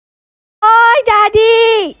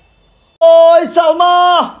Salma!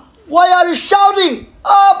 Why are you shouting?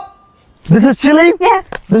 Up! This is chili. Yes.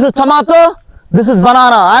 This is tomato. This is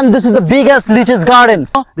banana, and this is the biggest lychees garden.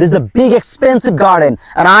 This is the big expensive garden,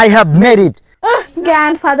 and I have made it.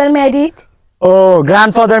 Grandfather made it. Oh,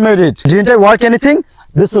 grandfather made it. Didn't I work anything?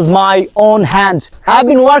 This is my own hand. I've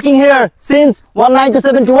been working here since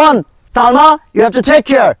 1971. Salma, you have to take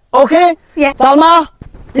care, okay? Yes. Salma,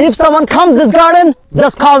 if someone comes this garden,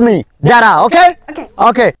 just call me. Dada, okay? Okay.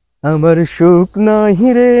 Okay. আমার সুখ নাহি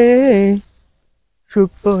রে সুখ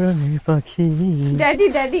পরাণের পাখি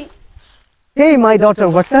Daddy. Hey my daughter,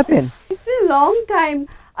 what's happened? It's been a long time.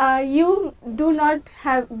 You do not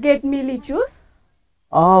get me lichus.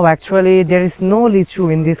 Oh, actually, there is no lichu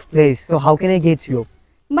in this place. So how can I get you?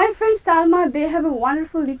 My friend Salma, they have a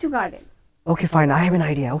wonderful lichu garden. Okay, fine. I have an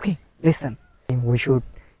idea. Okay, listen. We should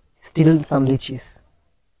steal some lichis.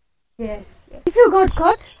 Yes. If you got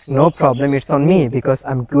caught, No problem. It's on me because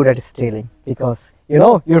I'm good at stealing. Because you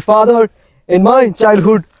know, your father, in my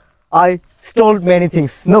childhood, I stole many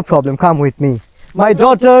things. No problem. Come with me. My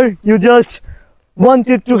daughter, you just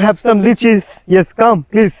wanted to have some lichis. Yes, come,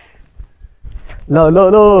 please. La la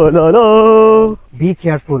la la la. Be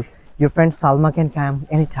careful. Your friend Salma can come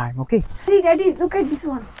anytime. Okay. Daddy, look at this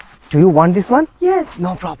one. Do you want this one? Yes.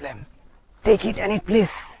 No problem. Take it and eat,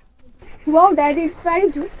 please. Wow, Daddy, it's very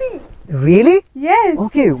juicy. Really? Yes.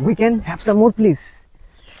 Okay, we can have some more, please.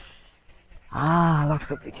 Ah, lots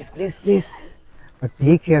of lichis, please. But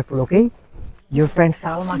be careful, okay? Your friend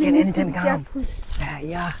Salma can anytime come. Careful.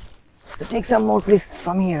 Yeah. So take some more, please,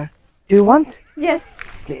 from here. Do you want? Yes.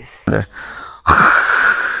 Please.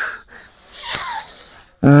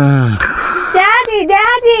 Daddy.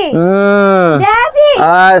 Daddy.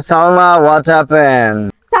 Salma, what happened?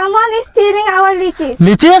 Someone is stealing our lychees.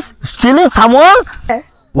 Lychees? Stealing someone?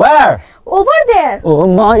 Where? Over there. Oh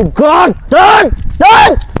my God! Dad!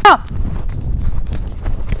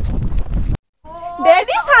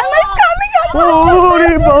 Daddy, Salma is coming up.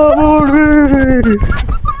 ওরে বাবা রে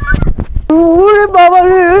ওরে বাবা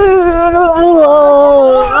রে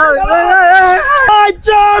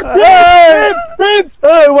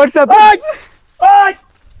Hey, what's up?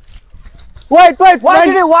 Wait. Why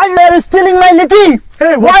are you stealing my litti?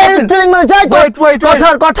 Hey, Why are you stealing my jacket? Wait.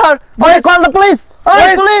 Kothar. Okay, call the police.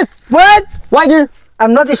 Hey, police. Wait. Why did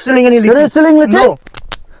I'm not stealing any you're lichis. stealing litti? No.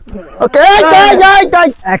 Okay.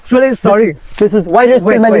 Hey. Actually, sorry. This is why did you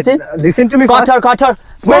steal my litti? Listen to me. Kothar.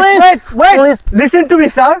 Wait. Police. Listen to me,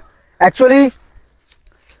 sir. Actually,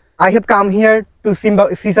 I have come here to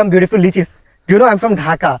see some beautiful lichis. Do you know I'm from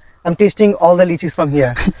Dhaka? I'm tasting all the lichis from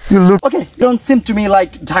here. Okay, you don't seem to me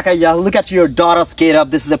like Dhaka. Yeah, look at your daughter's get up.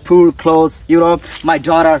 This is a poor clothes. You know, my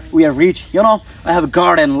daughter, we are rich. You know, I have a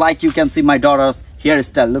garden. Like you can see my daughter's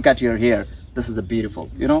hairstyle. Look at your hair. This is a beautiful.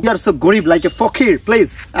 You know, you are so garib, like a fakir,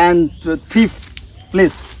 please. And thief,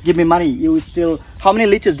 please give me money. You steal. How many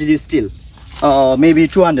lichis did you steal? Maybe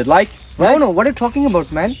 200. Like, right? No, what are you talking about,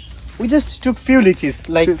 man? We just took few lichis.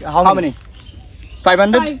 Like How many?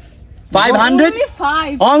 500? 500? Only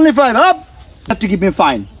 5. Only 5. Up. You have to give me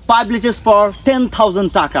fine. 5 lichis for 10,000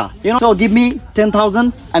 taka. You know, so give me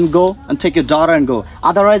 10,000 and go and take your daughter and go.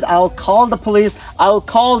 Otherwise, I'll call the police. I'll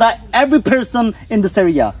call every person in this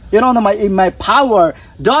area. You know, in my power.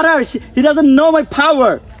 Daughter, he doesn't know my power.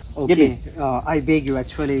 Give okay, me I beg you.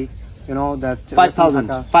 Actually, you know that 5,000.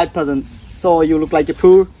 5,000. So you look like a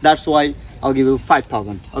poor. That's why I'll give you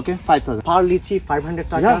 5,000. Okay, 5,000. Per lichi 500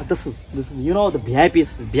 taka. Yeah, this is you know the VIP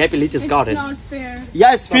lichis garden. It's not fair.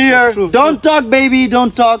 Yes, fear. True. Don't talk, baby.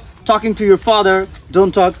 Don't talk. Talking to your father.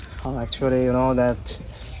 Don't talk. Actually, you know that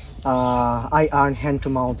I earn hand to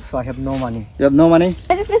mouth, so I have no money. You have no money?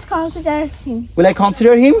 Daddy, please consider him. Will I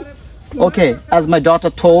consider him? Okay, as my daughter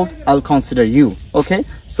told, I'll consider you. Okay,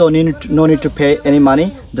 so no need to pay any money.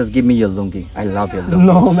 Just give me your lungi. I love your lungi.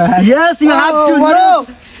 No, man. Yes, you have to.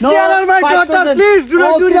 No, They are my daughter. Please do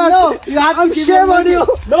not do that. No, you have I'm to give shame me on you.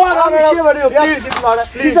 No, I'm shame on you. Please.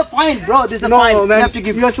 This is a fine, bro. This is a No, fine. man. You have to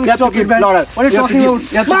give. You are so have to stupid, give man. Laura. What are you talking about?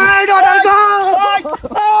 My daughter, go!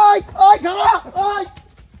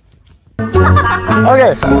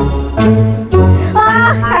 Okay.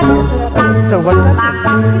 So what's that?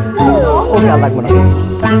 Okay, I like one.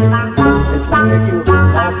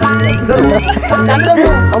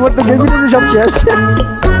 আমার তো গেঞ্জি সব শেষ।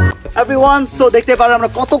 Everyone, so দেখতে পারেন আমরা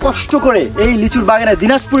কত কষ্ট করে এই লিচুর বাগানে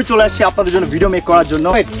দিনাজপুরে চলে আসছি আপনাদের জন্য ভিডিও মেক করার জন্য।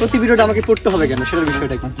 প্রতি ভিডিওটা আমাকে পড়তে হবে কেন, সেটার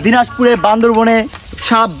বিষয়টা কি? দিনাজপুরে, বান্দরবনে,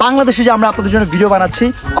 সারা বাংলাদেশে যে আমরা আপনাদের জন্য ভিডিও বানাচ্ছি।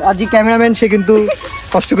 আজ যে ক্যামেরাম্যান সে কিন্তু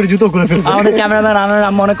কষ্ট করে জুতো খুলে ফেলছে। আমাদের ক্যামেরাম্যান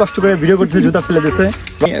আম্মা অনেক কষ্ট করে ভিডিও করতে জুতা ফেলে দিয়েছে।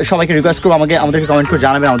 সবাইকে রিকোয়েস্ট করবো আমাদেরকে কমেন্ট করে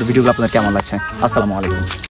জানাবেন আমাদের ভিডিওগুলো আপনাদের কেমন লাগছে। আসসালামু আলাইকুম।